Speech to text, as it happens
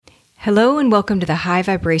Hello and welcome to the High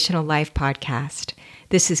Vibrational Life podcast.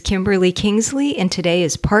 This is Kimberly Kingsley and today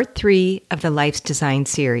is part 3 of the Life's Design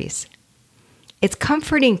series. It's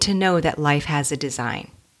comforting to know that life has a design,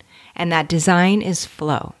 and that design is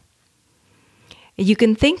flow. You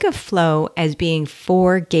can think of flow as being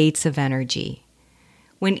 4 gates of energy.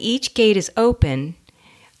 When each gate is open,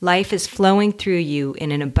 life is flowing through you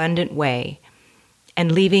in an abundant way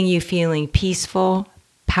and leaving you feeling peaceful,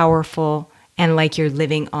 powerful, and like you're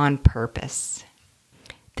living on purpose.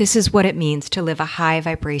 This is what it means to live a high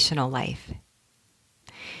vibrational life.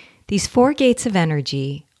 These 4 gates of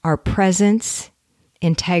energy are presence,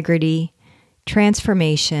 integrity,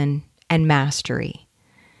 transformation, and mastery.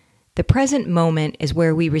 The present moment is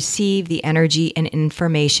where we receive the energy and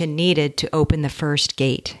information needed to open the first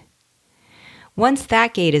gate. Once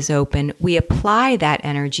that gate is open, we apply that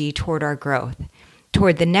energy toward our growth,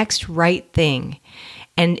 toward the next right thing.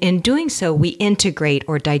 And in doing so, we integrate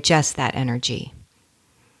or digest that energy.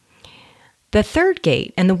 The third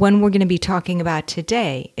gate, and the one we're going to be talking about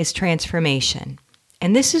today, is transformation.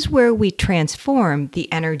 And this is where we transform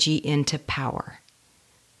the energy into power.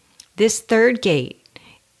 This third gate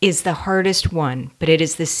is the hardest one, but it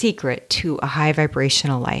is the secret to a high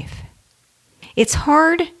vibrational life. It's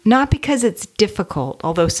hard not because it's difficult,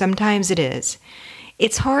 although sometimes it is.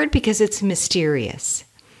 It's hard because it's mysterious.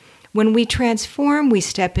 When we transform, we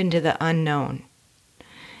step into the unknown.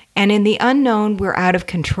 And in the unknown, we're out of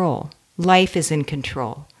control. Life is in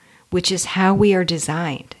control, which is how we are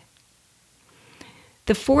designed.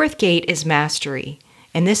 The fourth gate is mastery.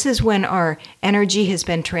 And this is when our energy has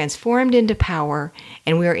been transformed into power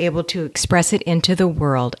and we are able to express it into the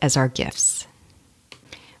world as our gifts.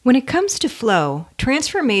 When it comes to flow,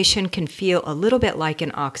 transformation can feel a little bit like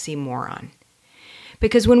an oxymoron.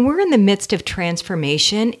 Because when we're in the midst of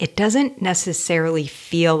transformation, it doesn't necessarily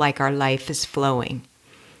feel like our life is flowing.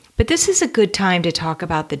 But this is a good time to talk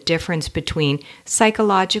about the difference between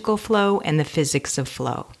psychological flow and the physics of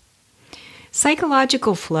flow.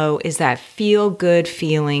 Psychological flow is that feel-good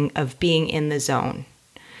feeling of being in the zone,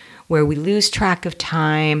 where we lose track of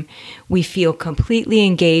time, we feel completely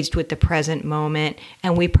engaged with the present moment,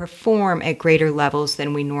 and we perform at greater levels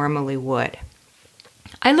than we normally would.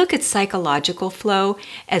 I look at psychological flow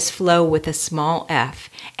as flow with a small f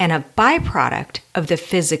and a byproduct of the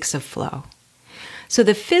physics of flow. So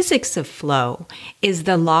the physics of flow is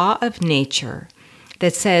the law of nature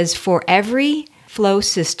that says for every flow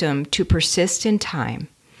system to persist in time,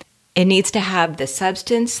 it needs to have the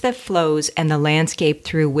substance that flows and the landscape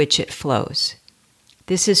through which it flows.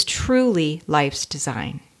 This is truly life's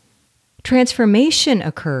design. Transformation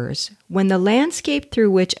occurs when the landscape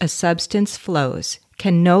through which a substance flows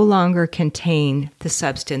can no longer contain the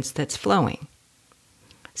substance that's flowing.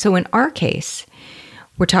 So in our case,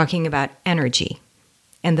 we're talking about energy,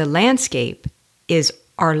 and the landscape is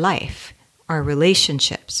our life, our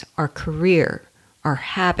relationships, our career, our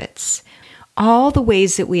habits, all the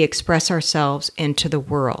ways that we express ourselves into the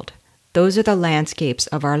world. Those are the landscapes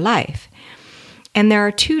of our life. And there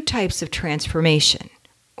are 2 types of transformation,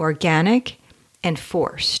 organic and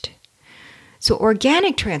forced. So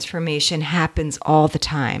organic transformation happens all the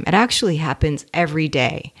time. It actually happens every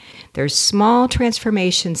day. There's small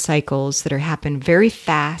transformation cycles that happen very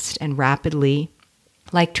fast and rapidly,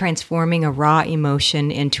 like transforming a raw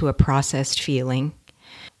emotion into a processed feeling.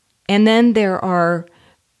 And then there are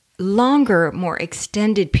longer, more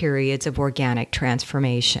extended periods of organic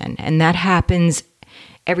transformation. And that happens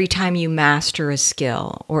every time you master a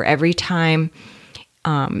skill or every time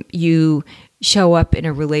you show up in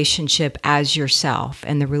a relationship as yourself,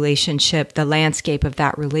 and the landscape of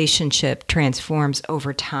that relationship transforms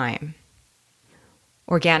over time.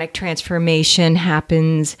 Organic transformation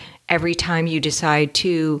happens every time you decide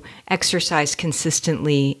to exercise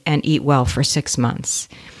consistently and eat well for 6 months.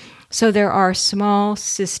 So there are small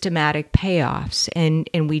systematic payoffs,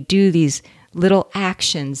 and we do these little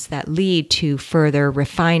actions that lead to further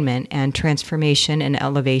refinement and transformation and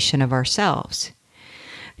elevation of ourselves.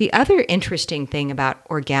 The other interesting thing about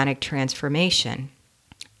organic transformation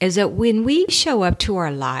is that when we show up to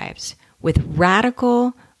our lives with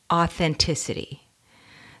radical authenticity,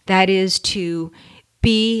 that is to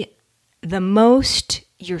be the most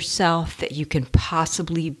yourself that you can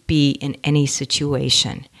possibly be in any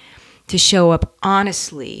situation, to show up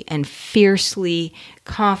honestly and fiercely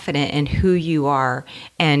confident in who you are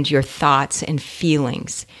and your thoughts and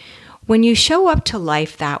feelings. When you show up to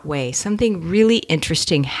life that way, something really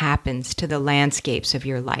interesting happens to the landscapes of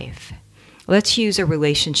your life. Let's use a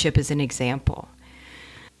relationship as an example.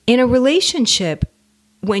 In a relationship,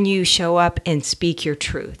 when you show up and speak your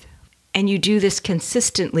truth, and you do this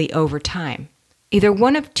consistently over time, either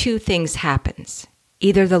one of two things happens.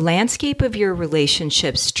 Either the landscape of your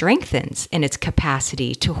relationship strengthens in its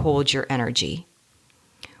capacity to hold your energy,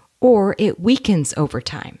 or it weakens over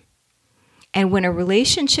time. And when a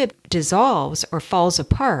relationship dissolves or falls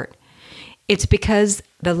apart, it's because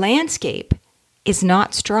the landscape is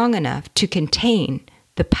not strong enough to contain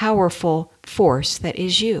the powerful force that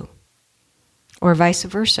is you. Or vice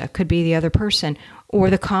versa, could be the other person, or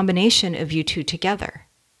the combination of you two together.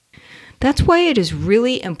 That's why it is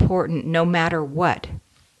really important, no matter what,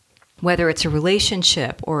 whether it's a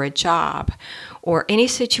relationship or a job or any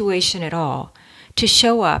situation at all, to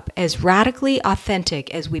show up as radically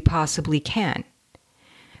authentic as we possibly can.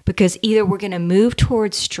 Because either we're going to move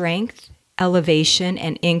towards strength, elevation,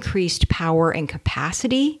 and increased power and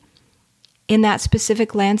capacity in that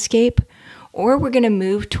specific landscape, or we're going to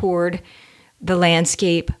move toward the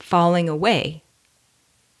landscape falling away,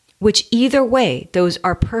 which either way, those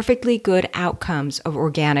are perfectly good outcomes of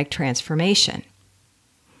organic transformation.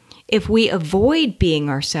 If we avoid being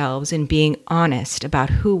ourselves and being honest about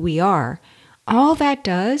who we are, all that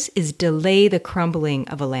does is delay the crumbling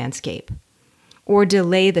of a landscape or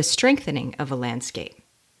delay the strengthening of a landscape.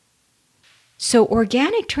 So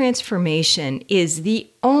organic transformation is the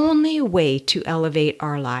only way to elevate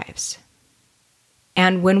our lives.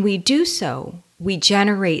 And when we do so, we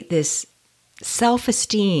generate this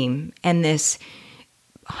self-esteem and this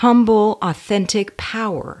humble, authentic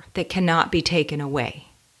power that cannot be taken away.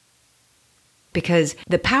 Because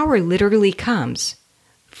the power literally comes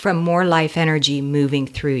from more life energy moving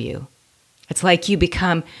through you. It's like you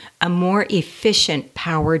become a more efficient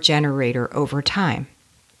power generator over time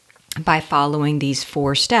by following these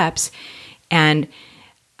 4 steps and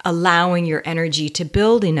allowing your energy to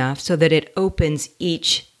build enough so that it opens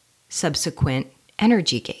each subsequent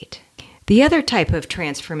energy gate. The other type of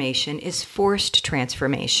transformation is forced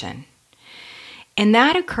transformation. And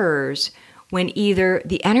that occurs when either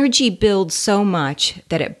the energy builds so much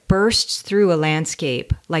that it bursts through a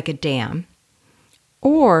landscape like a dam,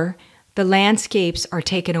 or the landscapes are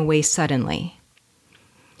taken away suddenly.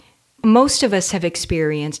 Most of us have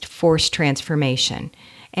experienced forced transformation.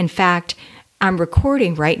 In fact, I'm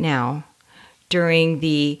recording right now during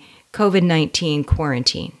the COVID-19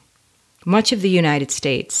 quarantine. Much of the United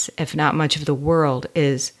States, if not much of the world,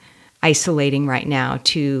 is isolating right now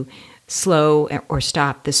to slow or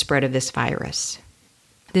stop the spread of this virus.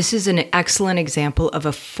 This is an excellent example of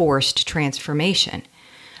a forced transformation.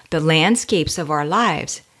 The landscapes of our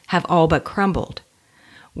lives have all but crumbled.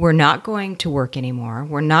 We're not going to work anymore.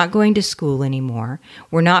 We're not going to school anymore.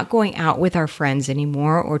 We're not going out with our friends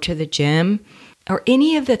anymore or to the gym or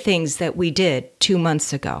any of the things that we did 2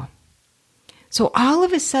 months ago. So all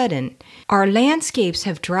of a sudden, our landscapes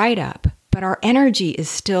have dried up, but our energy is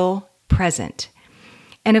still present.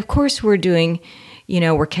 And of course, we're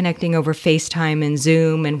connecting over FaceTime and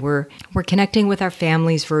Zoom, and we're connecting with our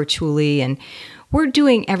families virtually, and we're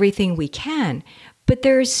doing everything we can. But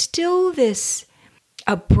there's still this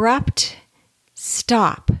abrupt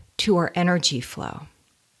stop to our energy flow.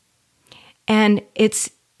 And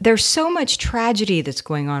there's so much tragedy that's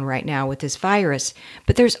going on right now with this virus,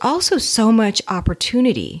 but there's also so much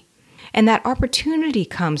opportunity. And that opportunity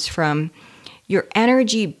comes from your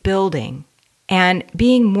energy building and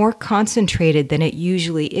being more concentrated than it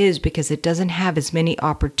usually is because it doesn't have as many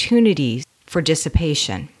opportunities for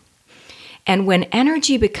dissipation. And when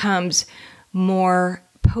energy becomes more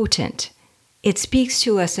potent, it speaks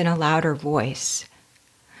to us in a louder voice.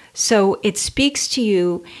 So it speaks to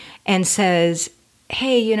you and says,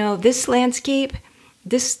 hey, this landscape,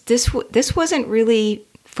 this wasn't really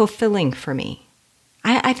fulfilling for me.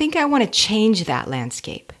 I think I want to change that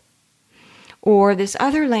landscape. Or this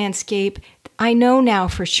other landscape, I know now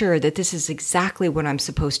for sure that this is exactly what I'm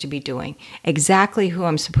supposed to be doing, exactly who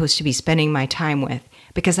I'm supposed to be spending my time with,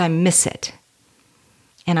 because I miss it.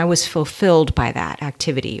 And I was fulfilled by that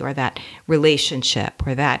activity or that relationship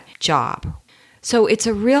or that job. So it's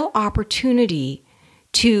a real opportunity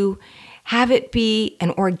to have it be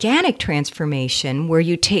an organic transformation where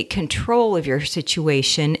you take control of your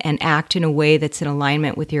situation and act in a way that's in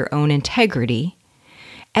alignment with your own integrity,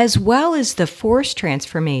 as well as the forced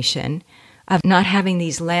transformation of not having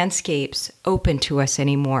these landscapes open to us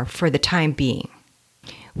anymore for the time being.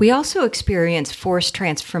 We also experience forced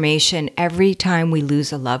transformation every time we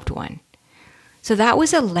lose a loved one. So that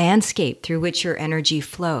was a landscape through which your energy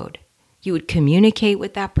flowed. You would communicate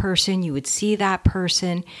with that person, you would see that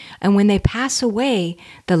person, and when they pass away,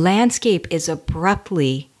 the landscape is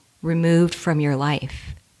abruptly removed from your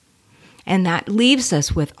life. And that leaves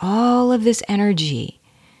us with all of this energy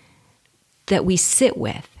that we sit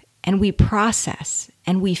with and we process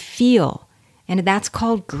and we feel and that's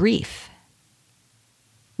called grief.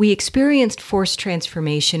 We experienced forced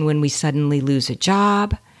transformation when we suddenly lose a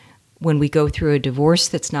job, when we go through a divorce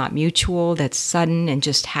that's not mutual, that's sudden and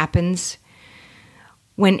just happens.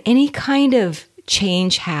 When any kind of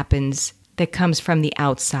change happens that comes from the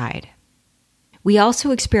outside. We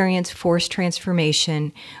also experience forced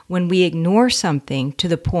transformation when we ignore something to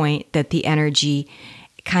the point that the energy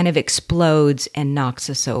kind of explodes and knocks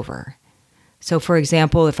us over. So, for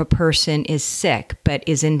example, if a person is sick but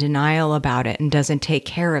is in denial about it and doesn't take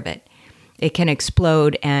care of it, it can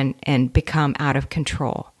explode and become out of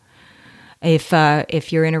control.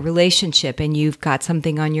 If you're in a relationship and you've got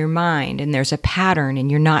something on your mind and there's a pattern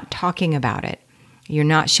and you're not talking about it, you're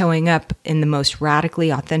not showing up in the most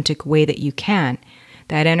radically authentic way that you can,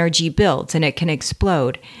 that energy builds and it can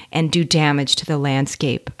explode and do damage to the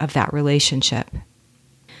landscape of that relationship.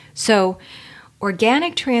 So,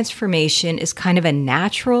 organic transformation is kind of a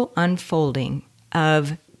natural unfolding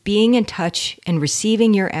of being in touch and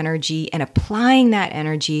receiving your energy and applying that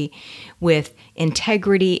energy with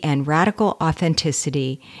integrity and radical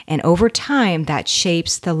authenticity. And over time, that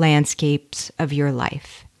shapes the landscapes of your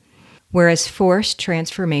life. Whereas forced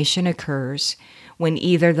transformation occurs when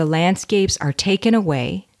either the landscapes are taken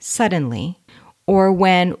away suddenly or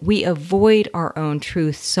when we avoid our own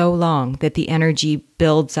truth so long that the energy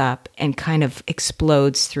builds up and kind of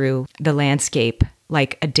explodes through the landscape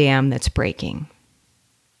like a dam that's breaking.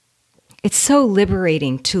 It's so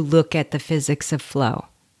liberating to look at the physics of flow.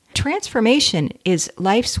 Transformation is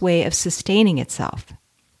life's way of sustaining itself.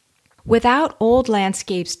 Without old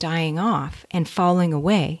landscapes dying off and falling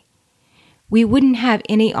away, we wouldn't have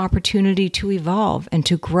any opportunity to evolve and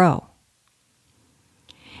to grow.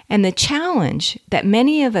 And the challenge that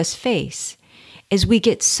many of us face is we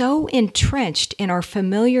get so entrenched in our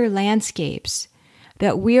familiar landscapes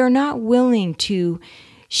that we are not willing to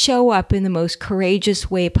show up in the most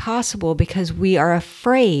courageous way possible because we are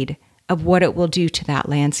afraid of what it will do to that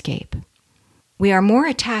landscape. We are more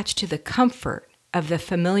attached to the comfort of the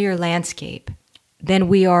familiar landscape than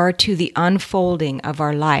we are to the unfolding of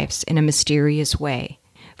our lives in a mysterious way,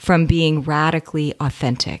 from being radically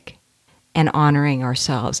authentic and honoring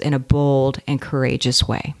ourselves in a bold and courageous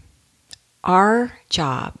way. Our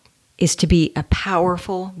job is to be a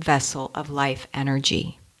powerful vessel of life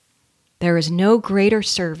energy. There is no greater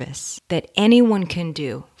service that anyone can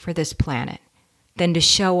do for this planet than to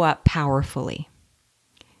show up powerfully.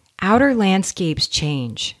 Outer landscapes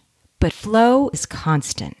change, but flow is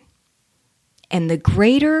constant. And the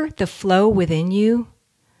greater the flow within you,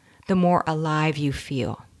 the more alive you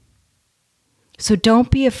feel. So don't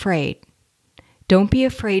be afraid. Don't be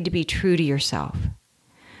afraid to be true to yourself.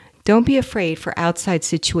 Don't be afraid for outside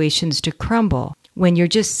situations to crumble when you're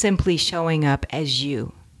just simply showing up as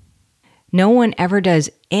you. No one ever does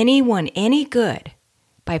anyone any good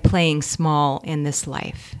by playing small in this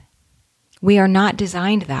life. We are not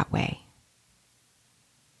designed that way.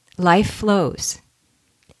 Life flows.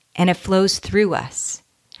 And it flows through us,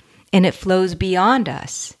 and it flows beyond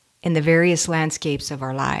us in the various landscapes of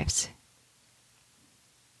our lives.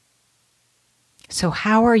 So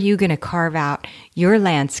how are you going to carve out your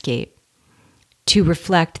landscape to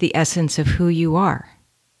reflect the essence of who you are?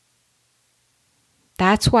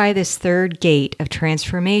 That's why this third gate of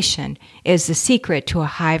transformation is the secret to a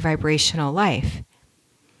high vibrational life.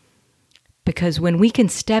 Because when we can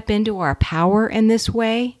step into our power in this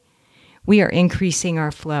way, we are increasing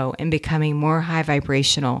our flow and becoming more high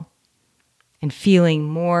vibrational and feeling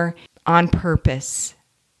more on purpose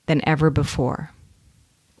than ever before.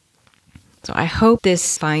 So I hope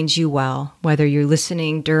this finds you well, whether you're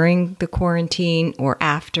listening during the quarantine or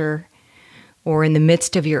after, or in the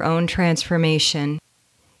midst of your own transformation.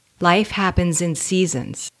 Life happens in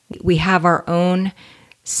seasons. We have our own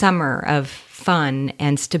summer of fun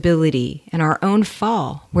and stability and our own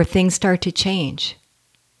fall where things start to change.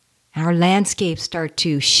 Our landscapes start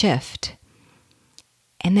to shift.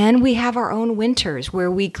 And then we have our own winters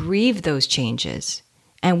where we grieve those changes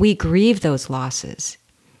and we grieve those losses.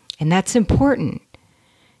 And that's important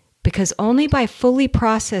because only by fully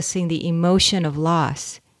processing the emotion of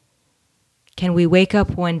loss can we wake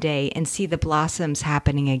up one day and see the blossoms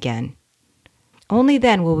happening again. Only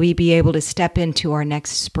then will we be able to step into our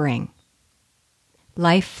next spring.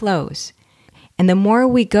 Life flows. And the more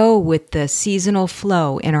we go with the seasonal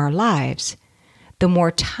flow in our lives, the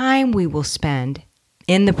more time we will spend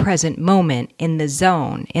in the present moment, in the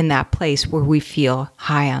zone, in that place where we feel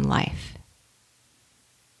high on life.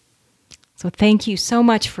 So thank you so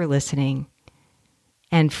much for listening.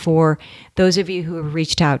 And for those of you who have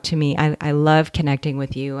reached out to me, I love connecting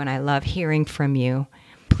with you and I love hearing from you.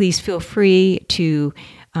 Please feel free to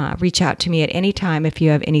Reach out to me at any time if you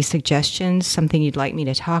have any suggestions, something you'd like me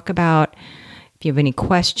to talk about. If you have any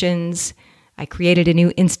questions, I created a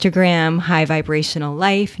new Instagram, High Vibrational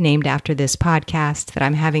Life, named after this podcast that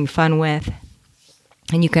I'm having fun with.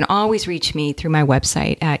 And you can always reach me through my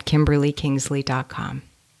website at KimberlyKingsley.com.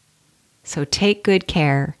 So take good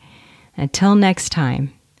care. Until next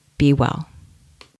time, be well.